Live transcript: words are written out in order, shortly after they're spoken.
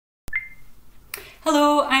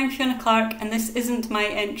I'm Fiona Clark, and this isn't my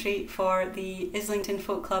entry for the Islington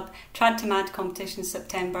Folk Club Trad2Mad competition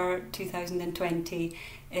September 2020.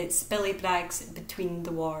 It's Billy Bragg's Between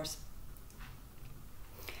the Wars.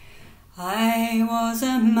 I was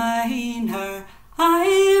a miner,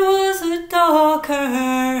 I was a docker,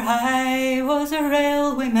 I was a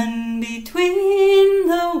railwayman between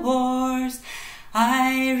the wars.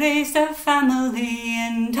 I raised a family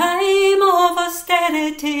in time of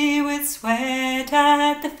austerity with sweat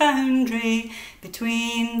at the foundry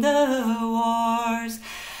between the wars.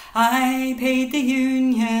 I paid the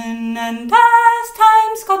union, and as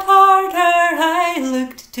times got harder I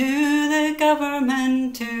looked to the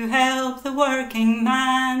government to help the working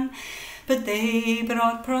man. But they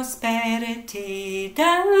brought prosperity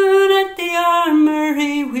down at the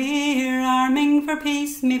armoury. We're arming for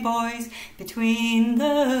peace, me boys, between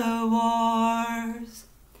the wars.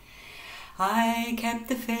 I kept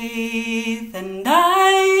the faith and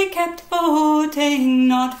I kept voting,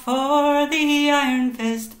 not for the iron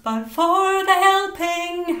fist but for the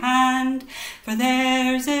helping hand. For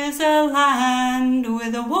theirs is a land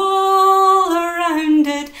with a wall around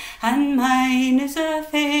it, and mine is a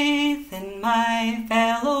faith in my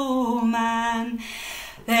fellow man.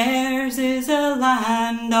 Theirs is a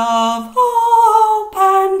land of hope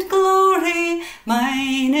and glory,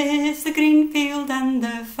 mine is the green field and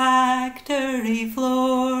the factory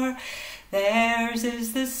floor. Theirs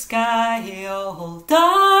is the sky all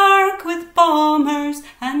dark with bombers,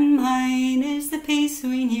 and mine is the peace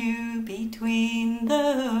we knew between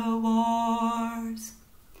the wars.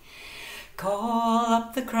 Call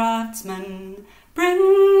up the craftsmen, bring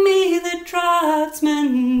me the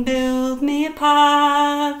draftsman, build me a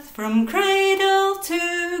path from cradle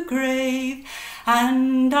to grave,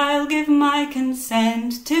 and I'll give my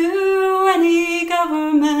consent to any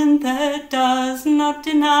government that does not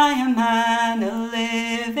deny a man a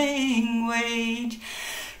living wage.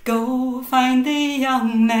 Go find the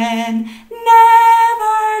young men,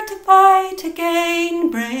 never to fight again.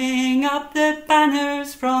 Bring up the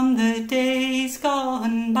banners from the days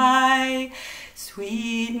gone by.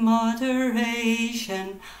 Sweet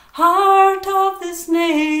moderation, heart of this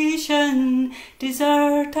nation,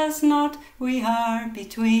 desert us not, we are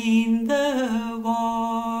between the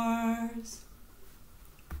wars.